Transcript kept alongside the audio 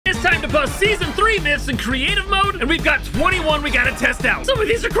time to bust season 3 myths in creative mode, and we've got 21 we gotta test out. Some of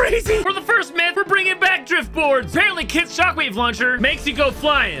these are crazy. For the first myth, we're bringing back drift boards. Apparently, Kit's shockwave launcher makes you go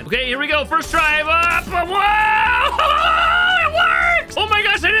flying. Okay, here we go. First try. Whoa! It works! Oh my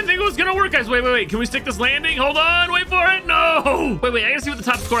gosh, I didn't think it was gonna work, guys. Wait. Can we stick this landing? Hold on, wait for it. No! Wait, I gotta see what the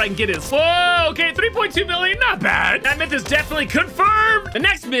top score I can get is. Whoa, okay, 3.2 million, not bad. That myth is definitely confirmed. The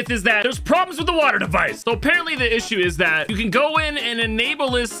next myth is that there's problems with the water device. So apparently the issue is that you can go in and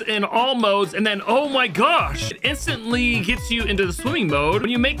enable this in all modes, and then, oh my gosh, it instantly gets you into the swimming mode.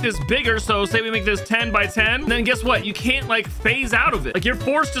 When you make this bigger, so say we make this 10 by 10, then guess what? You can't like phase out of it. Like you're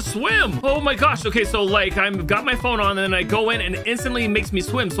forced to swim. Oh my gosh. Okay, so like I've got my phone on and then I go in and it instantly makes me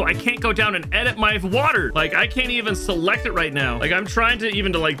swim. So I can't go down and edit my water. Like I can't even select it right now. Like I'm trying to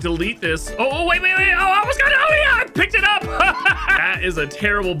even like delete this. Oh, wait. Oh, I was gonna, oh yeah, I picked it up. That is a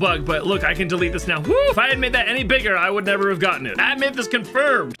terrible bug, but look, I can delete this now. Woo! If I had made that any bigger, I would never have gotten it. That myth is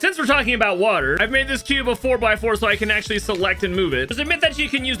confirmed. Since we're talking about water, I've made this cube a 4x4 so I can actually select and move it. There's a myth that you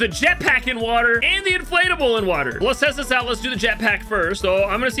can use the jetpack in water and the inflatable in water. Let's test this out. Let's do the jetpack first. So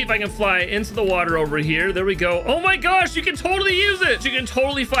I'm gonna see if I can fly into the water over here. There we go. Oh my gosh, you can totally use it. You can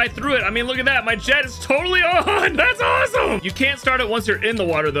totally fly through it. I mean, look at that. My jet is totally on. That's awesome. You can't start it once you're in the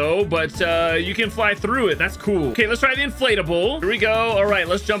water though, but you can fly through it. That's cool. Okay, let's try the inflatable. Here we go. All right,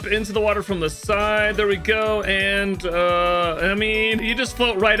 let's jump into the water from the side. There we go. And I mean, you just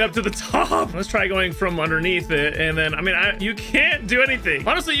float right up to the top. Let's try going from underneath it. And then, I mean, you can't do anything.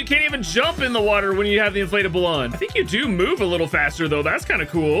 Honestly, you can't even jump in the water when you have the inflatable on. I think you do move a little faster though. That's kind of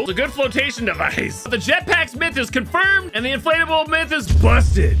cool. It's a good flotation device. The jetpack's myth is confirmed and the inflatable myth is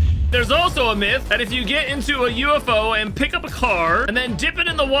busted. There's also a myth that if you get into a UFO and pick up a car and then dip it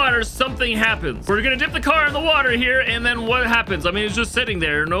in the water, something happens. We're gonna dip the car in the water here, and then what happens? I mean, it's just sitting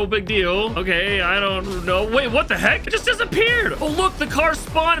there, no big deal. Okay, I don't know. Wait, what the heck? It just disappeared. Oh, look, the car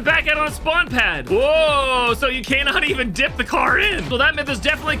spawned back out on a spawn pad. Whoa, so you cannot even dip the car in. So that myth is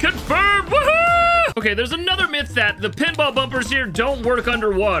definitely confirmed. Woohoo! Okay, there's another myth that the pinball bumpers here don't work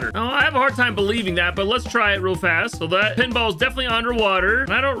underwater. Oh, I have a hard time believing that, but let's try it real fast. So that pinball is definitely underwater.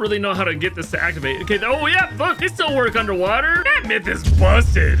 And I don't really know how to get this to activate. Okay, oh yeah, look, they still work underwater. That myth is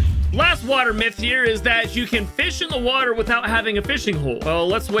busted. Last water myth here is that you can fish in the water without having a fishing hole. Well,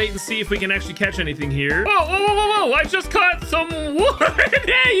 let's wait and see if we can actually catch anything here. Whoa, I just caught some wood.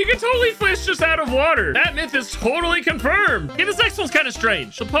 Yeah, you can totally fish just out of water. That myth is totally confirmed. Okay, this next one's kind of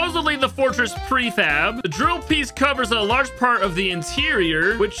strange. Supposedly the fortress prefab, the drill piece covers a large part of the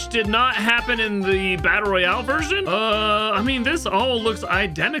interior, which did not happen in the Battle Royale version. I mean, this all looks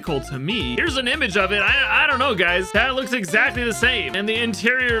identical to me. Here's an image of it. I don't know, guys. That looks exactly the same. And the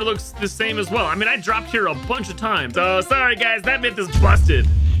interior looks the same as well. I mean, I dropped here a bunch of times. So sorry guys, that myth is busted.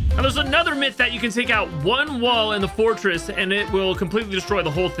 Now there's another myth that you can take out one wall in the fortress and it will completely destroy the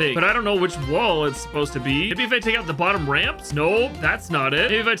whole thing. But I don't know which wall it's supposed to be. Maybe if I take out the bottom ramps? Nope, that's not it.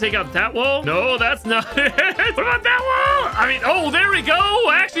 Maybe if I take out that wall? No, that's not it. What about that wall? I mean, oh, there we go.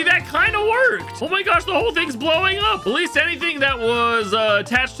 Actually, that kind of worked. Oh my gosh, the whole thing's blowing up. At least anything that was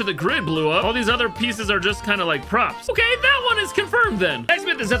attached to the grid blew up. All these other pieces are just kind of like props. Okay, that one is confirmed then. Next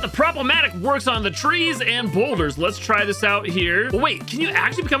myth is that the problematic works on the trees and boulders. Let's try this out here. Oh, wait, can you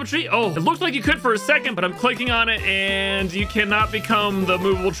actually become a tree? Oh, it looked like you could for a second, but I'm clicking on it and you cannot become the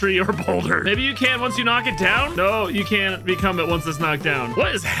movable tree or boulder. Maybe you can once you knock it down? No, you can't become it once it's knocked down.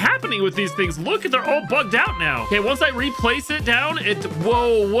 What is happening with these things? Look, they're all bugged out now. Okay, once I replace it down,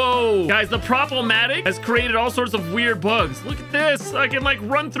 whoa. Guys, the problematic has created all sorts of weird bugs. Look at this. I can like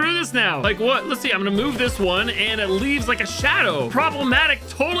run through this now. Like what? Let's see. I'm gonna move this one and it leaves like a shadow. Problematic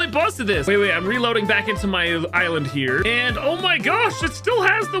totally busted this. Wait, I'm reloading back into my island here. And oh my gosh, it still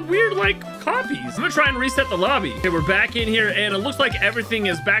has the weird like copies. I'm gonna try and reset the lobby. Okay, we're back in here and it looks like everything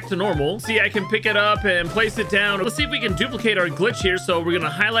is back to normal. See, I can pick it up and place it down. Let's see if we can duplicate our glitch here. So we're gonna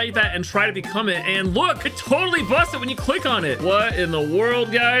highlight that and try to become it. And look, it totally busted when you click on it. What in the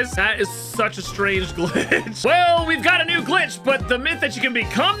world, guys? That is such a strange glitch. Well, we've got a new glitch, but the myth that you can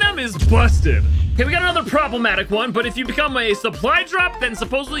become them is busted. Okay, we got another problematic one, but if you become a supply drop, then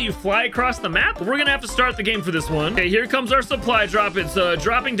supposedly you fly across the map. We're gonna have to start the game for this one. Okay, here comes our supply drop. It's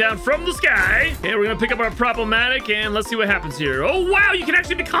dropping down from the sky. Okay, we're gonna pick up our problematic and let's see what happens here. Oh, wow, you can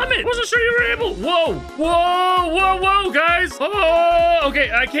actually become it. I wasn't sure you were able. Whoa, guys. Oh,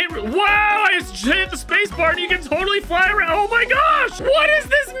 okay, I can't. Wow, I just hit the space bar and you can totally fly around. Oh my gosh, what is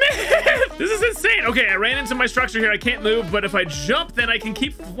this myth? This is insane. Okay, I ran into my structure here. I can't move, but if I jump, then I can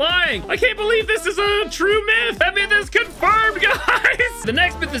keep flying. I can't believe this is is a true myth. That myth is confirmed, guys. The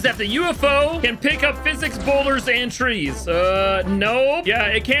next myth is that the UFO can pick up physics boulders and trees. No. Yeah,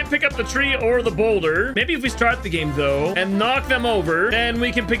 it can't pick up the tree or the boulder. Maybe if we start the game, though, and knock them over, then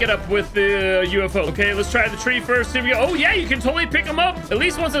we can pick it up with the UFO. Okay, let's try the tree first. Here we go. Oh, yeah, you can totally pick them up. At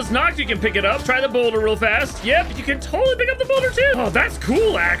least once it's knocked, you can pick it up. Try the boulder real fast. Yep, you can totally pick up the boulder, too. Oh, that's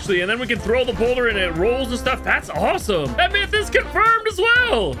cool, actually. And then we can throw the boulder and it rolls and stuff. That's awesome. That myth is confirmed as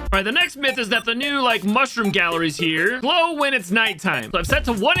well. All right, the next myth is that the new, like, mushroom galleries here glow when it's nighttime. So I've set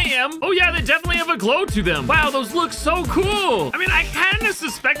to 1 a.m. Oh, yeah, they definitely have a glow to them. Wow, those look so cool. I mean, I kind of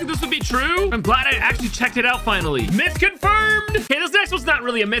suspected this would be true. I'm glad I actually checked it out finally. Myth confirmed. Okay, this next one's not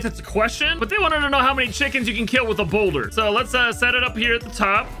really a myth, it's a question, but they wanted to know how many chickens you can kill with a boulder. So let's set it up here at the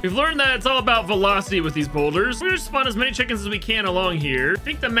top. We've learned that it's all about velocity with these boulders. We're gonna spawn as many chickens as we can along here. I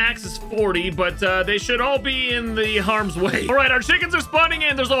think the max is 40, but they should all be in the harm's way. All right, our chickens are spawning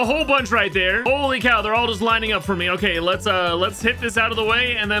in. There's a whole bunch right there. Holy cow, they're all just lining up for me. Okay, let's hit this out of the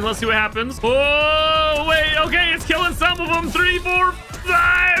way, and then let's see what happens. Oh, wait, okay, it's killing some of them. 3, 4,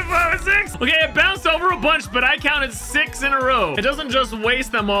 5, 6. Okay, it bounced over a bunch, but I counted 6 in a row. It doesn't just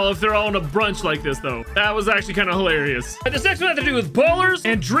waste them all if they're all in a bunch like this, though. That was actually kind of hilarious. This next one has to do with ballers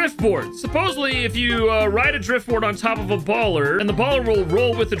and driftboards. Supposedly, if you ride a driftboard on top of a baller, and the baller will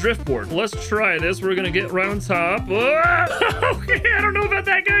roll with the driftboard. Let's try this. We're gonna get right on top. Okay, I don't know about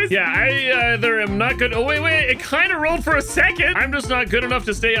that, guys. Yeah, I either am not good. Oh, wait. It kind of rolled for a second. I'm just not good enough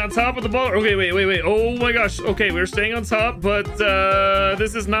to stay on top of the baller. Okay, wait. Oh my gosh. Okay, we're staying on top, but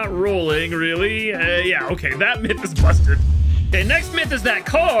this is not rolling, really. Yeah, okay, that myth is busted. Okay, next myth is that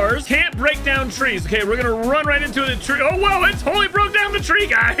cars can't break down trees. Okay, we're gonna run right into the tree. Oh, wow, it totally broke down the tree,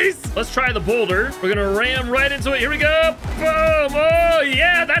 guys. Let's try the boulder. We're gonna ram right into it. Here we go. Boom. Oh,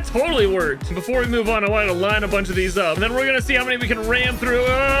 yeah, that totally worked. Before we move on, I wanted to line a bunch of these up. And then we're gonna see how many we can ram through.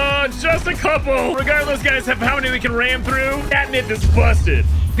 Oh, just a couple. Regardless, guys, of how many we can ram through, that myth is busted.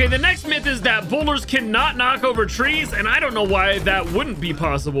 Okay, the next myth is that boulders cannot knock over trees, and I don't know why that wouldn't be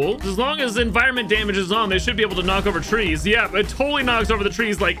possible. As long as environment damage is on, they should be able to knock over trees. Yeah, it totally knocks over the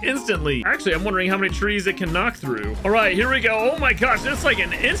trees, like, instantly. Actually, I'm wondering how many trees it can knock through. All right, here we go. Oh my gosh, that's like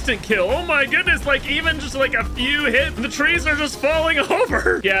an instant kill. Oh my goodness, like, even just like a few hits, the trees are just falling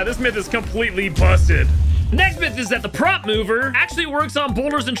over. Yeah, this myth is completely busted. Next myth is that the prop mover actually works on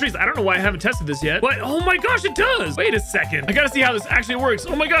boulders and trees. I don't know why I haven't tested this yet, but oh my gosh, it does. Wait a second. I gotta see how this actually works.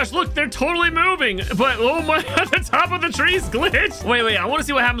 Oh my gosh, look, they're totally moving. But oh my, the top of the tree's glitched. Wait, I wanna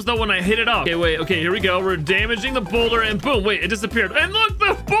see what happens though when I hit it off. Okay, here we go. We're damaging the boulder and boom, wait, it disappeared. And look,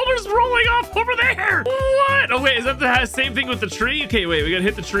 the boulder's rolling off over there. What? Oh wait, is that the same thing with the tree? Okay, wait, we gotta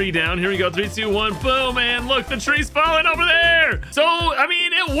hit the tree down. Here we go, 3, 2, 1, boom, and look, the tree's falling over there. So, I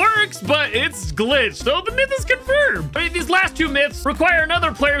mean, it works, but it's glitched. So the myth is confirmed. I mean, these last 2 myths require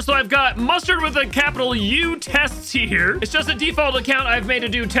another player, so I've got mustard with a capital U tests here. It's just a default account I've made to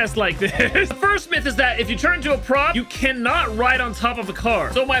do tests like this. The first myth is that if you turn into a prop, you cannot ride on top of a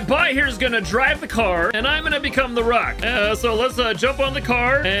car. So my bot here is gonna drive the car, and I'm gonna become the rock. So let's jump on the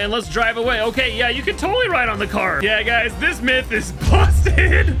car, and let's drive away. Okay, yeah, you can totally ride on the car. Yeah, guys, this myth is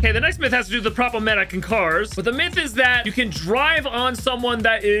busted. Okay, the next myth has to do with the prop-o-matic in cars, but the myth is that you can drive on someone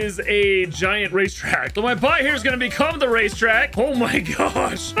that is a giant racetrack. So my bot here is gonna become the racetrack. Oh my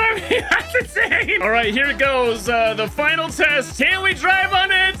gosh. I mean, that's insane. All right, here it goes. The final test. Can we drive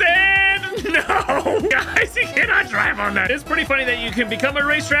on it? And no. Guys, you cannot drive on that. It's pretty funny that you can become a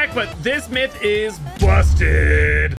racetrack, but this myth is busted.